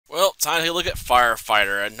Time to take a look at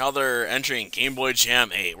Firefighter, another entry in Game Boy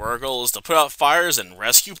Jam 8, where our goal is to put out fires and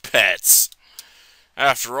rescue pets.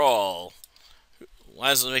 After all, why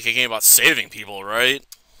doesn't it make a game about saving people, right?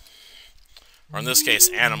 Or in this case,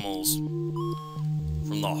 animals.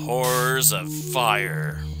 From the horrors of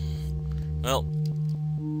fire. Well,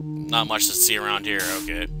 not much to see around here,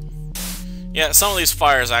 okay. Yeah, some of these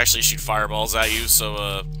fires actually shoot fireballs at you,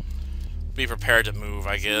 so, be prepared to move,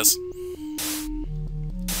 I guess.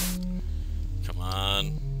 Come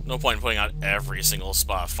on. No point in putting out every single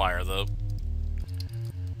spot of fire, though.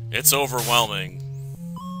 It's overwhelming.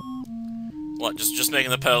 What, just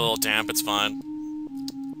making the pet a little damp, it's fine.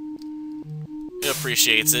 It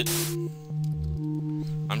appreciates it.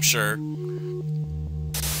 I'm sure.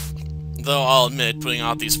 Though I'll admit, putting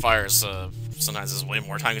out these fires, sometimes is way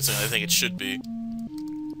more time-consuming than I think it should be.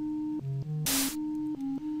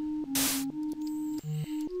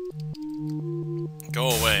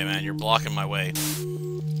 Go away, man. You're blocking my way.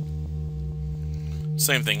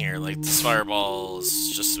 Same thing here. Like, this fireball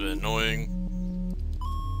is just a bit annoying.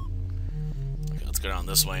 Okay, let's go down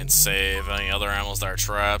this way and save any other animals that are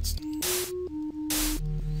trapped.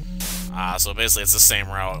 Ah, so basically it's the same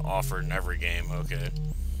route offered in every game. Okay.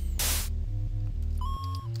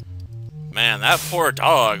 Man, that poor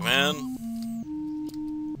dog, man.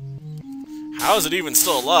 How is it even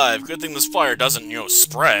still alive? Good thing this fire doesn't,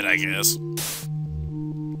 spread, I guess.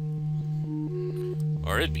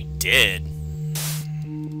 Or it'd be dead.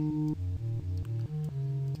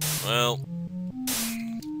 Well,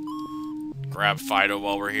 grab Fido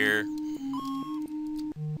while we're here.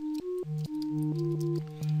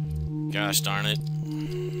 Gosh darn it.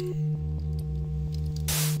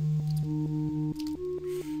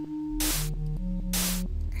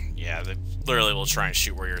 Yeah, they literally will try and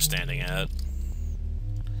shoot where you're standing at.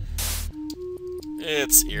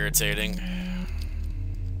 It's irritating.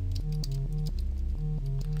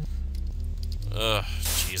 Ugh,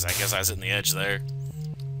 jeez, I guess I was hitting the edge there.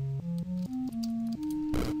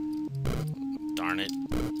 Darn it.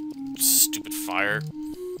 Stupid fire.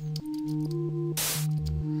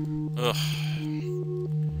 Ugh.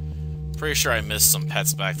 Pretty sure I missed some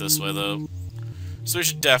pets back this way, though. So we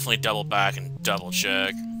should definitely double back and double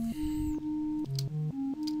check.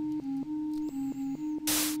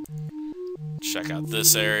 Check out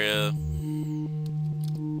this area.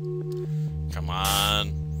 Come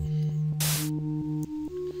on.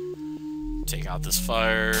 Take out this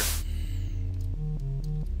fire.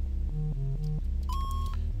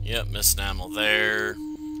 Yep, missed an animal there.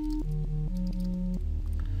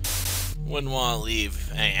 Wouldn't want to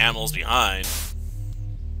leave any animals behind.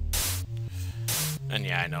 And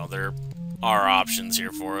yeah, I know, there are options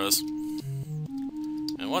here for us.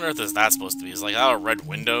 I wonder if that's supposed to be. Is like that a red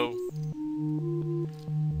window?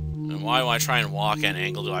 And why, when I try and walk at an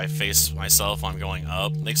angle, do I face myself when I'm going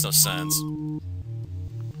up? Makes no sense.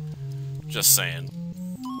 Just saying.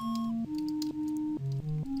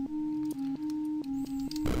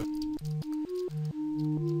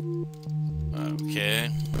 Okay.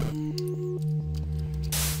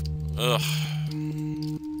 Ugh.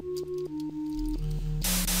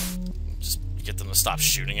 Just get them to stop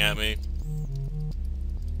shooting at me.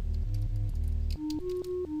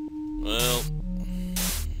 Well.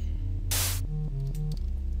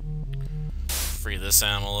 Free this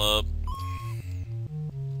animal up.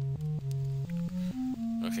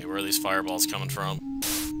 Okay, where are these fireballs coming from?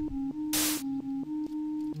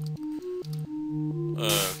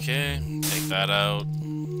 Okay, take that out.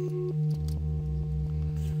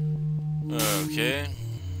 Okay.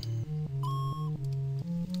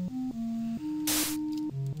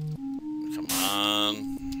 Come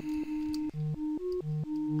on.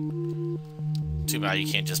 Too bad you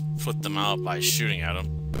can't just put them out by shooting at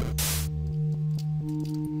them.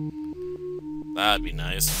 That'd be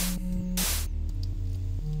nice.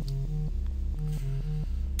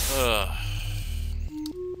 Ugh.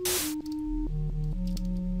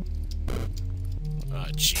 Oh,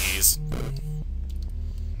 jeez.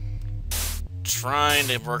 Trying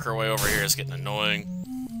to work our way over here is getting annoying.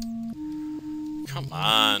 Come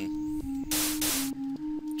on.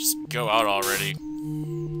 Just go out already.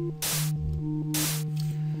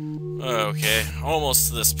 Okay, almost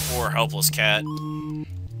to this poor helpless cat.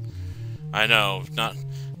 I know, not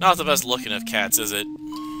the best looking of cats, is it?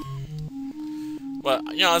 But,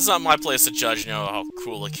 it's not my place to judge, how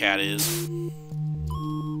cool a cat is.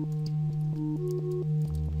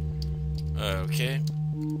 Okay.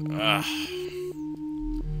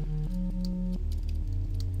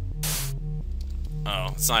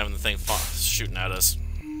 Oh, it's not even the thing shooting at us.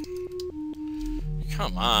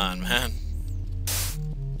 Come on, man.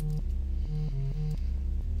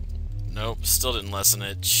 Nope, still didn't lessen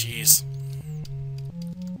it. Jeez.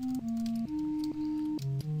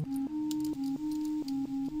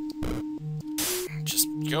 Just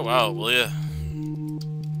go out, will ya?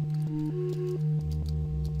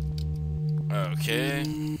 Okay.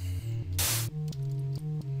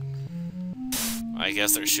 I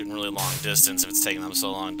guess they're shooting really long distance if it's taking them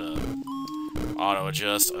so long to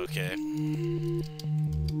auto-adjust. Okay.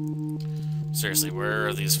 Seriously, where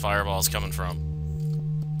are these fireballs coming from?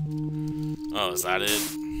 Oh, is that it?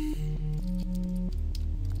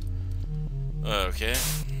 Okay.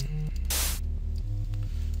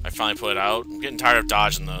 I finally put it out. I'm getting tired of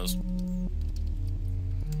dodging those.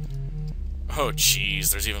 Oh,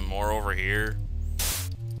 jeez. There's even more over here.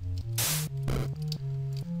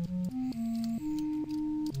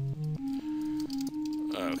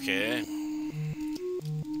 Okay.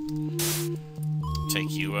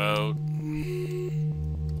 Take you out.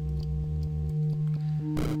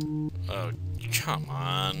 Oh, come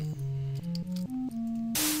on.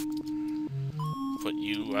 Put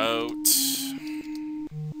you out.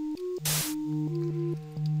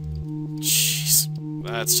 Jeez,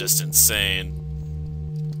 that's just insane.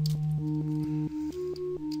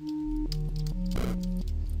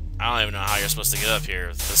 I don't even know how you're supposed to get up here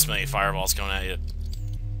with this many fireballs coming at you.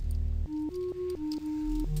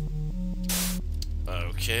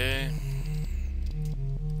 Okay.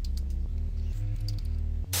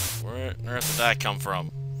 Where on earth did that come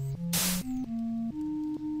from?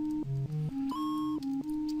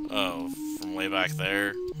 Oh, from way back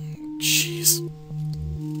there? Jeez.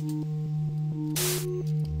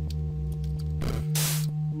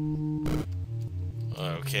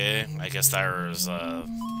 Okay, I guess that was,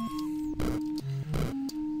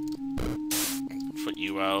 put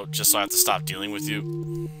you out just so I have to stop dealing with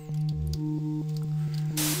you.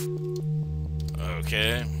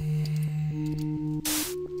 Okay.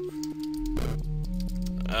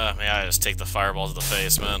 May I just take the fireball to the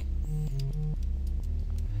face, man.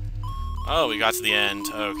 Oh, we got to the end.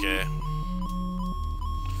 Okay.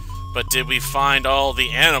 But did we find all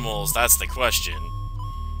the animals? That's the question.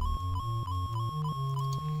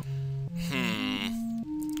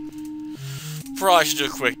 Probably should do a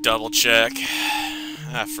quick double check.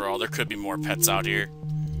 After all, there could be more pets out here.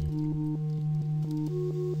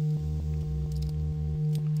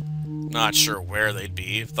 Not sure where they'd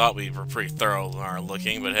be. Thought we were pretty thorough in our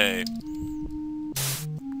looking, but hey.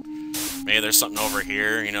 Maybe there's something over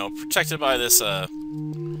here, you know, protected by this,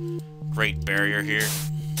 great barrier here.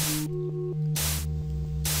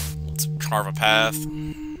 Let's carve a path.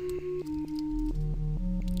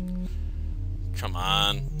 Come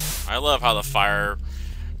on. I love how the fire,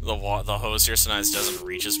 the hose here sometimes doesn't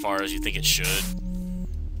reach as far as you think it should.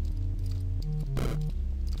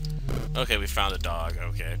 Okay, we found a dog.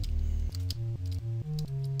 Okay.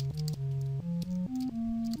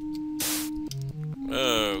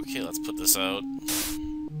 Okay, let's put this out.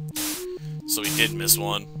 So we did miss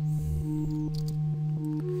one.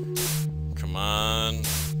 Come on.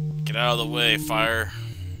 Get out of the way, fire.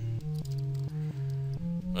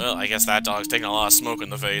 Well, I guess that dog's taking a lot of smoke in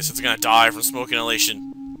the face. It's gonna die from smoke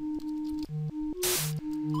inhalation.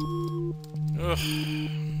 Ugh.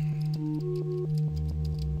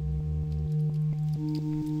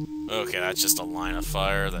 Okay, that's just a line of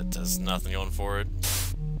fire that does nothing going for it.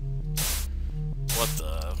 What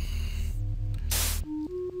the...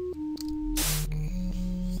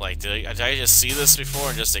 Like, did I just see this before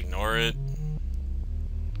and just ignore it?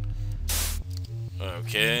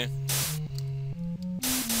 Okay.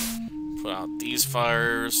 Put out these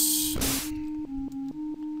fires.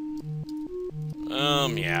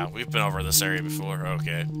 Yeah, we've been over this area before.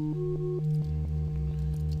 Okay.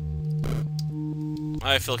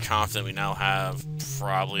 I feel confident we now have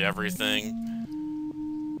probably everything.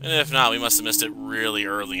 And if not, we must have missed it really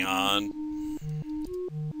early on.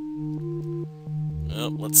 Well,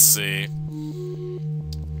 let's see.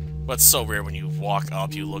 What's so weird when you walk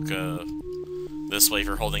up, you look this way if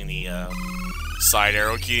you're holding the side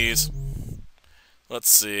arrow keys. Let's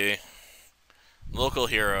see. Local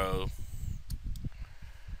hero.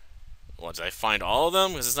 What, did I find all of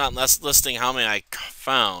them? Because it's not listing how many I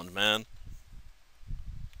found, man.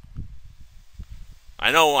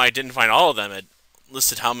 I know I didn't find all of them. It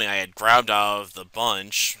listed how many I had grabbed out of the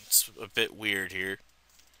bunch. It's a bit weird here.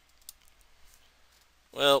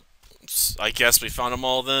 Well, I guess we found them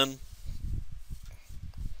all then.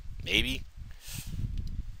 Maybe.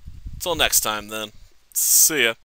 Until next time then. See ya.